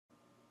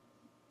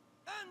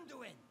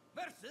Ruin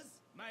versus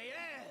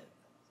Maiev.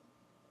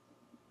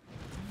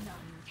 None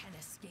can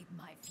escape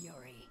my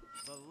fury.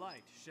 The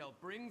light shall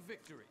bring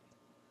victory.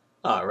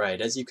 Alright,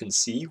 as you can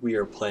see, we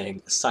are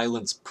playing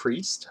Silence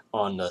Priest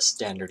on the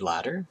standard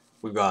ladder.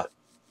 We've got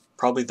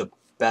probably the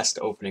best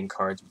opening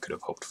cards we could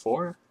have hoped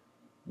for.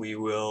 We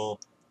will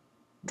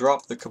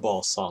drop the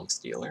Cabal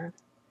Songstealer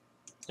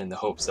in the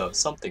hopes of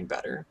something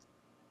better.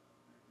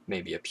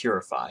 Maybe a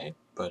Purify,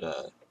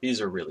 but these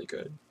are really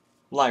good.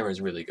 Lyra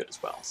is really good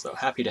as well, so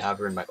happy to have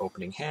her in my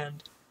opening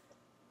hand.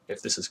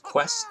 If this is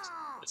Quest,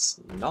 it's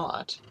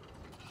not.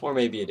 Or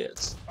maybe it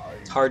is.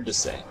 It's hard to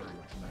say.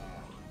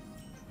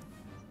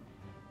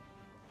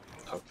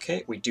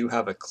 Okay, we do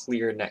have a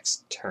clear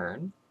next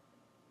turn,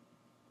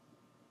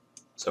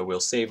 so we'll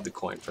save the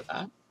coin for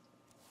that.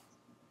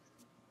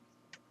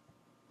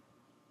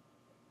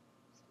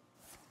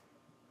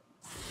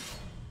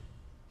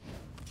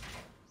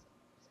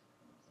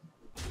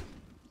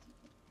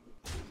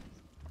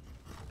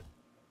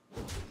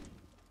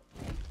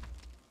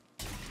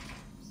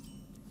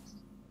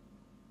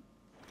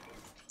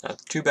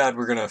 Too bad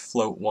we're going to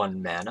float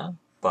 1 mana,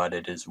 but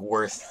it is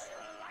worth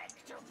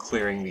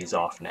clearing these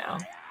off now.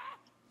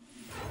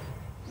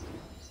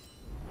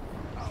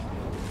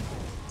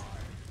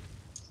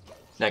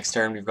 Next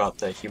turn we've got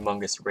the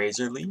Humongous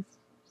Razor Leaf.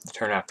 The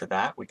turn after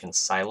that we can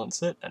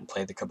silence it and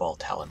play the Cabal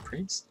Talon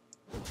Priest.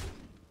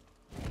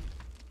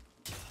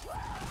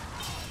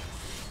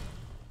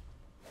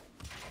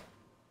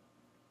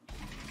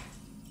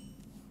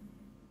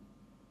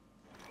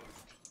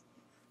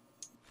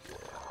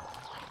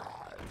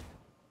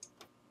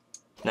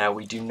 Now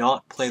we do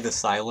not play the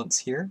silence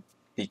here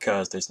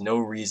because there's no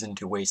reason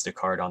to waste a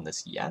card on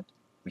this yet.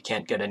 We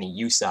can't get any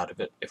use out of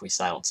it if we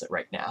silence it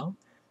right now.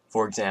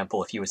 For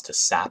example, if he was to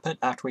sap it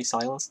after we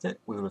silenced it,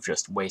 we would have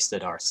just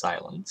wasted our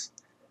silence.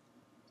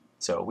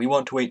 So we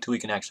want to wait till we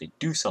can actually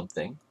do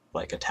something,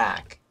 like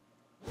attack,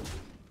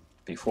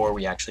 before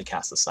we actually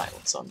cast the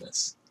silence on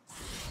this.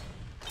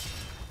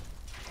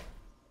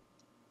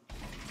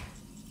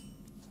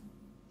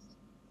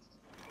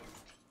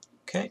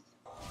 Okay.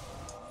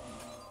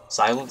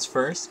 Silence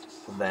first,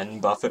 then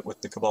buff it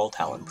with the Cabal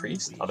Talon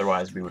Priest,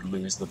 otherwise we would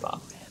lose the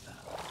buff.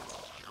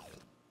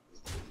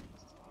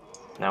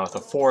 Now with a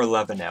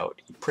 4/11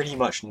 out, he pretty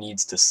much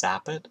needs to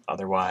sap it,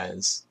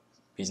 otherwise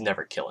he's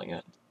never killing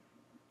it.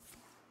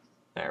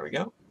 There we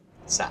go.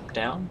 Sap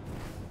down.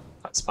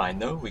 That's fine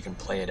though, we can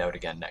play it out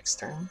again next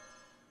turn.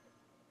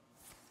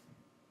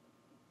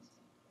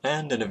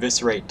 And an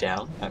Eviscerate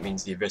down, that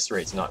means the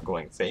Eviscerate's not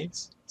going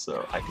face,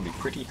 so I can be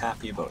pretty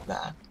happy about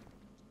that.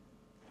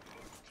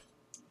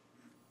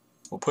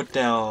 We'll put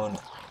down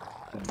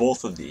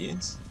both of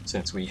these,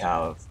 since we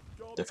have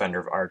Defender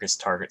of Argus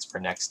targets for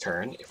next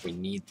turn if we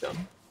need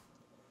them.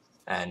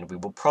 And we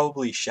will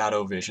probably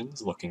Shadow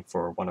Visions looking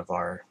for one of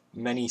our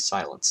many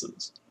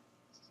silences.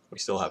 We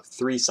still have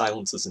 3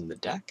 silences in the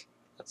deck.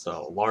 That's a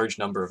large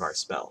number of our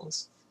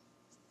spells.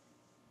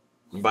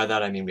 And by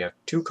that I mean we have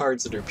 2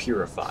 cards that are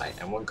Purify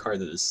and 1 card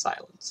that is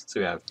Silence. So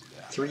we have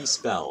 3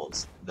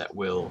 spells that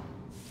will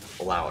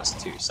allow us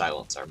to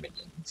silence our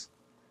minions.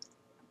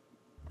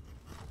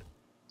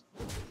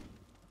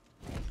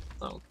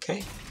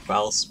 Okay,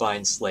 well,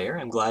 Spine Slayer,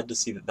 I'm glad to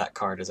see that that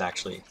card is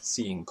actually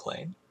seeing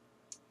play.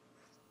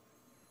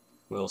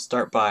 We'll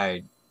start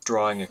by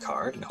drawing a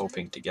card and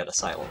hoping to get a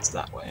silence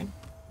that way.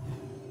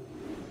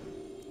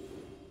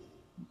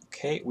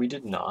 Okay, we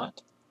did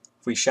not.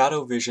 If we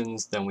Shadow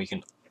Visions, then we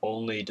can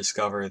only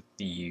discover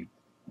the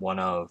one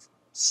of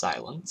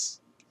Silence.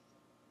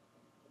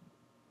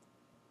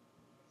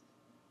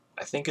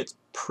 I think it's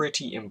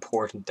pretty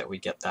important that we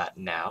get that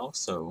now,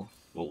 so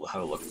we'll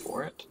have a look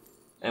for it.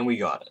 And we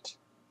got it.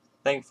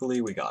 Thankfully,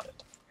 we got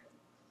it.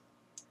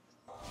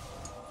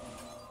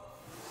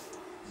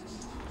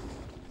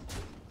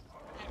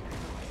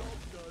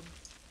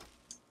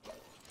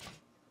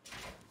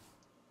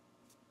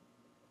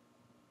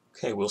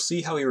 Okay, we'll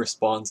see how he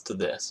responds to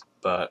this,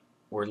 but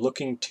we're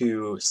looking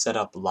to set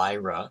up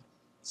Lyra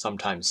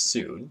sometime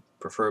soon,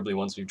 preferably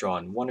once we've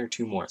drawn 1 or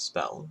 2 more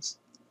spells.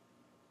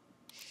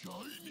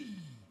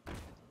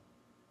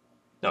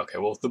 Okay,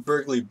 well, with the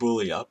Burgly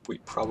Bully up, we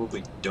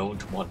probably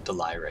don't want to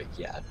Lyra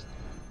yet.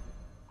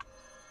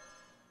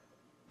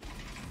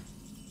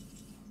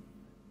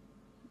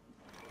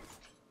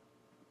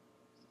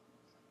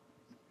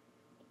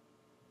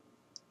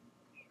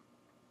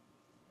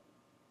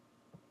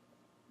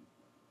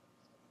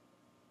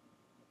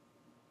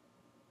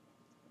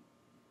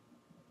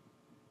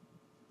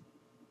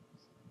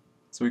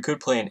 So we could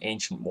play an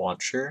Ancient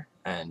Watcher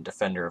and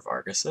Defender of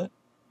Argus it.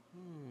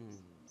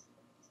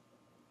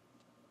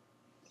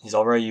 He's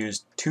already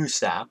used 2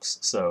 saps,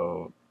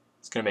 so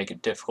it's going to make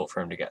it difficult for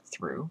him to get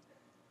through.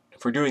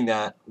 If we're doing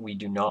that, we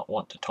do not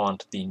want to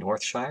taunt the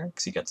Northshire,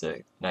 because he gets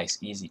a nice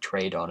easy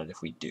trade on it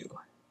if we do.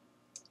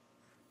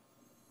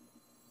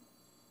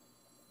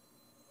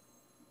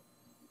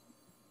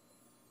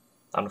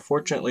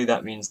 Unfortunately,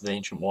 that means the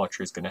Ancient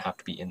Watcher is going to have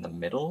to be in the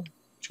middle,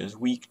 which is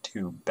weak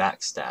to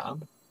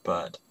Backstab,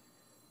 but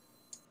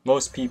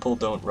Most people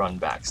don't run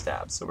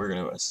backstab, so we're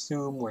going to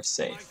assume we're My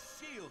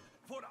safe. shield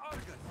for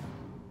Argus.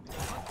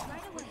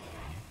 Right away.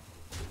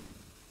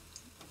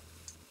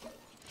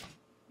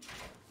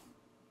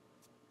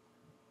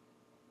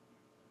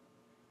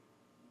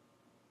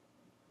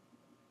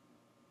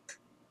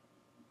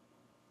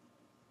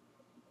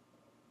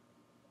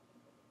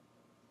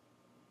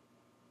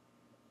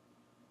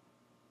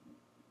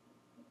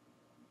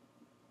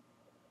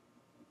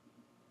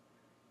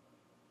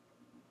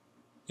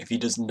 If he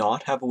does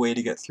not have a way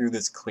to get through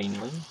this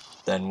cleanly,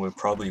 then we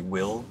probably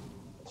will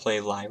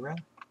play Lyra.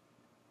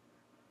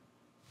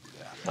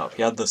 No, if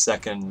he had the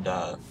second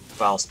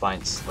Vile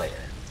Spine Slayer,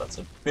 that's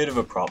a bit of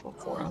a problem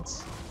for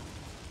us.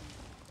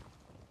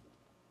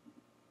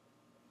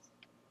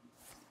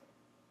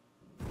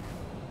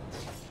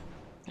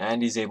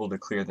 And he's able to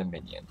clear the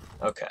minion.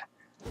 Okay.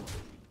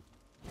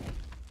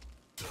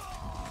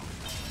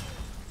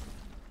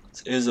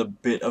 This is a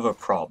bit of a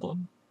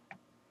problem.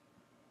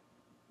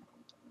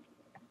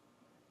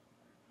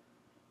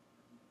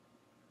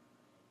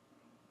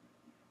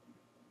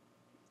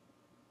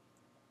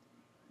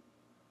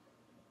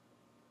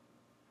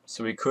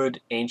 So we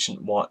could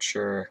Ancient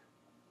Watcher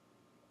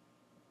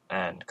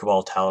and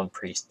Cabal Talon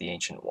Priest the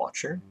Ancient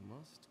Watcher.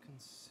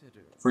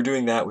 If we're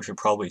doing that, we should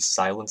probably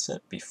silence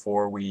it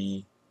before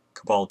we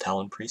Cabal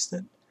Talon Priest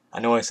it. I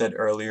know I said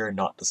earlier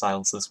not to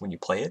silence this when you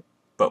play it,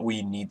 but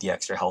we need the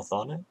extra health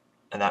on it,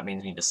 and that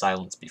means we need to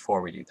silence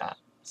before we do that.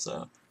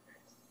 So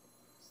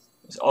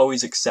there's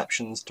always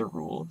exceptions to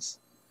rules.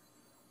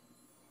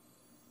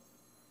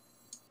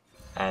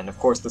 And of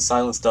course the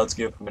silence does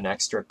give him an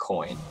extra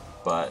coin,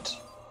 but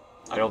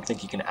I don't think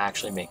he can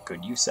actually make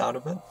good use out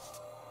of it.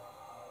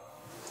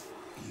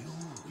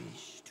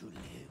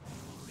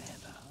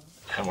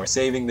 And we're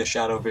saving the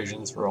Shadow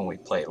Visions for when we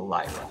play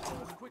Lyra.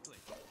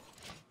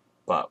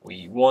 But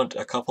we want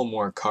a couple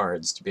more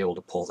cards to be able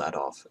to pull that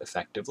off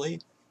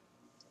effectively.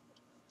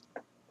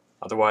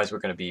 Otherwise we're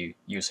going to be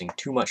using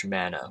too much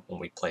mana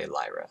when we play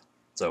Lyra.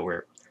 So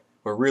we're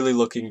really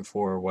looking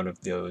for one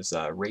of those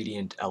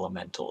Radiant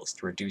Elementals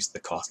to reduce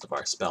the cost of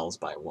our spells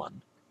by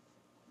 1.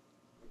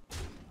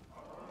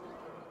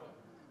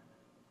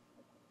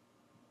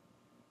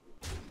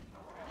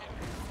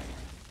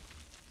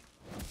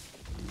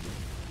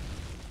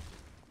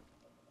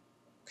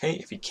 Okay,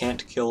 if he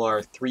can't kill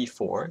our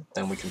 3/4,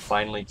 then we can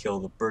finally kill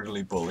the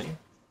Burgly Bully,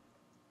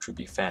 which would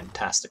be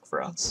fantastic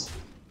for us.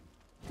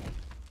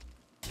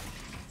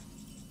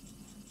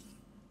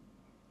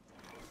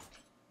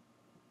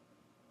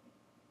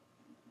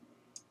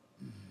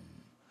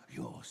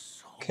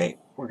 Okay,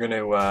 we're going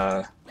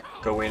to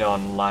go in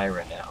on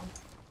Lyra now.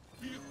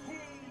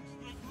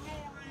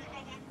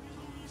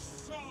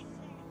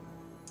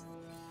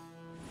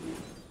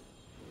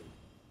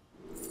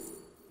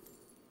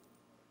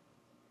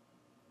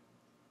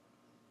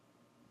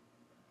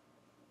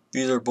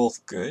 These are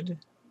both good,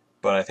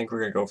 but I think we're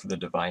going to go for the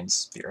Divine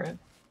Spirit.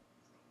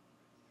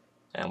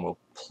 And we'll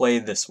play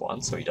this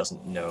one so he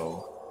doesn't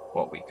know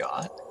what we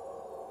got.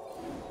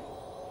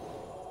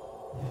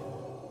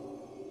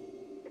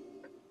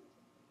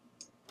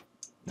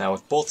 Now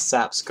with both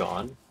Saps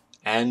gone,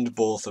 and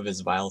both of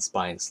his Vile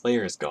Spine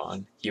Slayers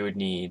gone, he would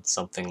need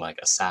something like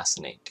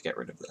Assassinate to get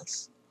rid of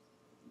this.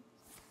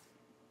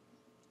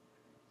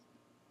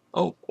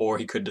 Oh, or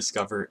he could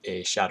discover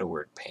a Shadow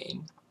Word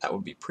Pain. That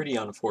would be pretty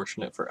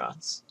unfortunate for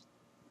us.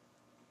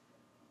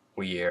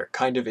 We are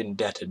kind of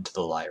indebted to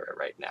the Lyra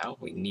right now.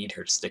 We need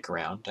her to stick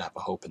around to have a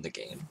hope in the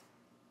game.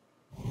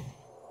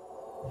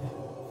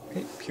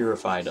 Okay,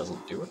 Purify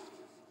doesn't do it.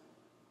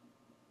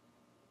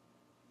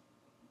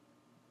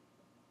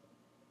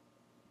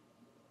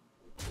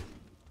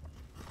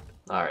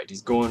 Alright,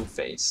 he's going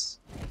face.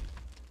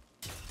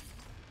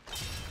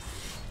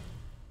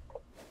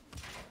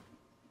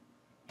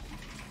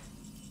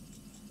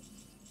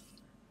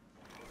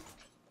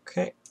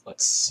 Okay,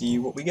 let's see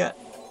what we get.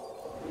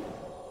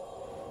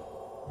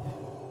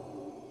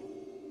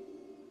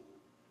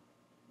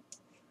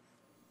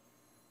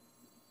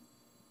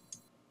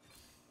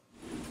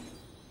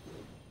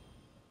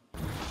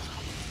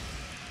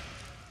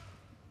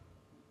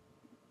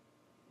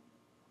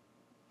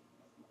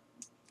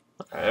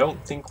 I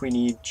don't think we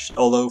need,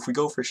 although if we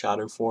go for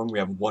Shadow Form, we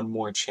have one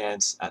more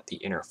chance at the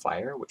Inner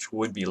Fire, which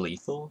would be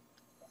lethal.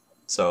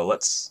 So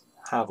let's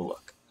have a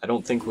look. I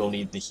don't think we'll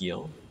need the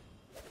heal.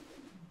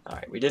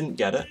 Alright, we didn't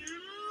get it.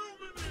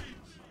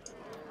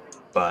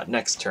 But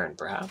next turn,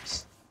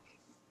 perhaps.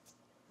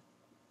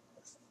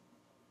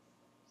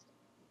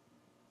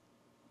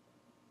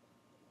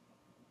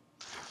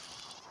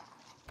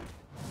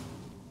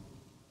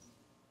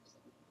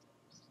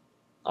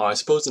 Oh, I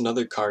suppose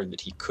another card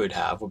that he could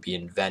have would be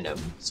Envenom,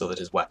 so that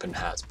his weapon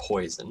has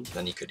poison,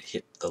 then he could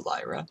hit the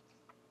Lyra.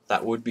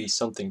 That would be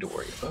something to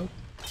worry about.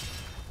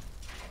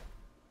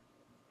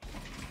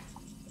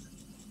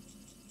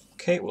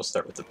 Okay, we'll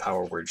start with the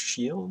Power Word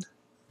Shield.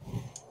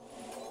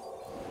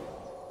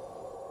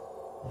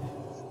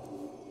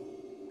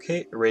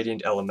 Okay, the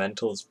Radiant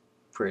Elemental is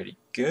pretty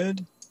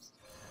good.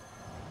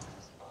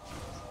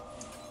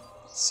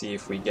 Let's see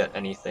if we get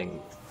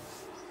anything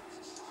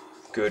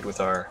good with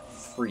our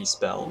free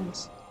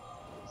spells.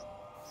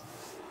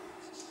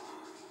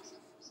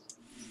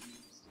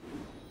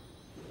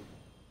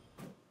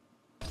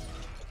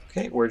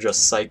 Okay, we're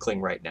just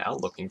cycling right now,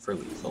 looking for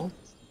lethal.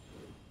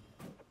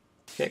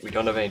 Okay, we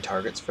don't have any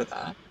targets for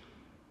that.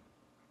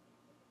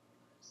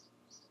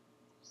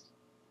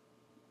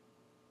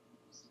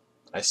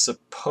 I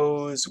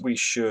suppose we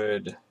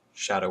should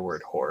Shadow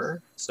Word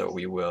Horror, so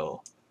we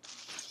will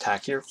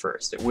attack here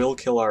first. It will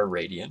kill our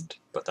Radiant,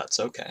 but that's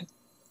okay.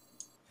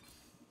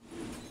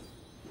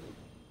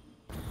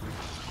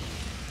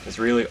 Because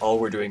really all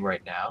we're doing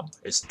right now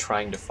is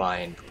trying to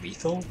find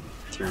lethal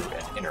through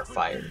an Inner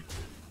Fire.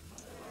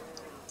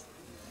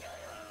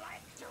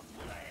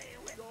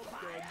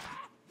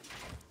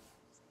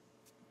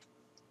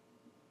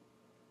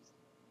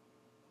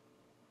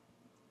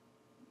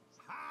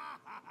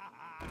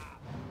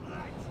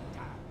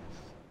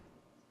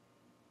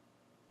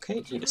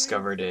 Okay, he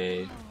discovered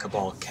a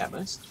Cabal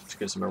Chemist, which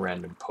gives him a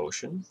random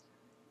potion.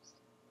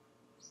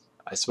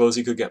 I suppose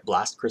he could get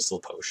Blast Crystal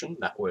Potion,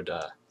 that would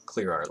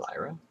clear our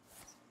Lyra.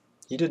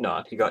 He did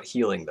not, he got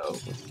Healing though,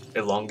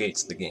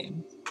 elongates the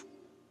game.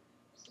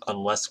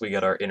 Unless we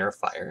get our Inner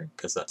Fire,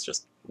 because that's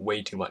just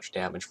way too much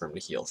damage for him to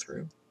heal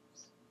through.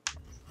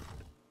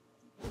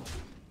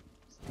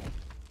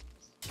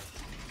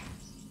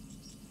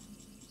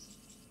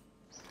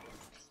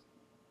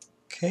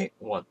 Okay,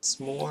 once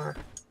more.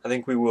 I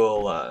think we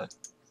will,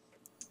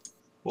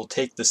 we'll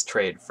take this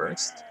trade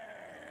first.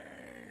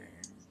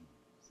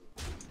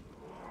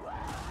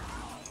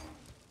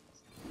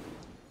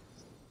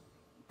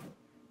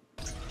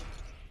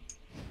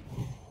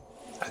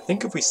 I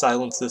think if we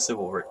silence this, it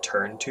will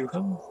return to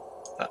him.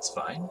 That's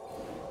fine.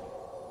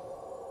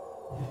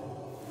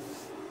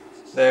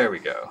 There we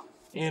go.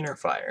 Inner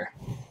Fire.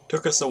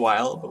 Took us a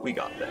while, but we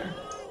got there.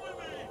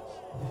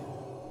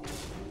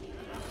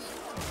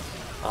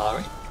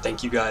 Alright,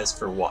 thank you guys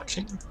for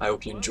watching. I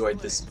hope you enjoyed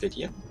this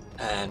video,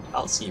 and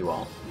I'll see you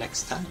all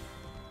next time.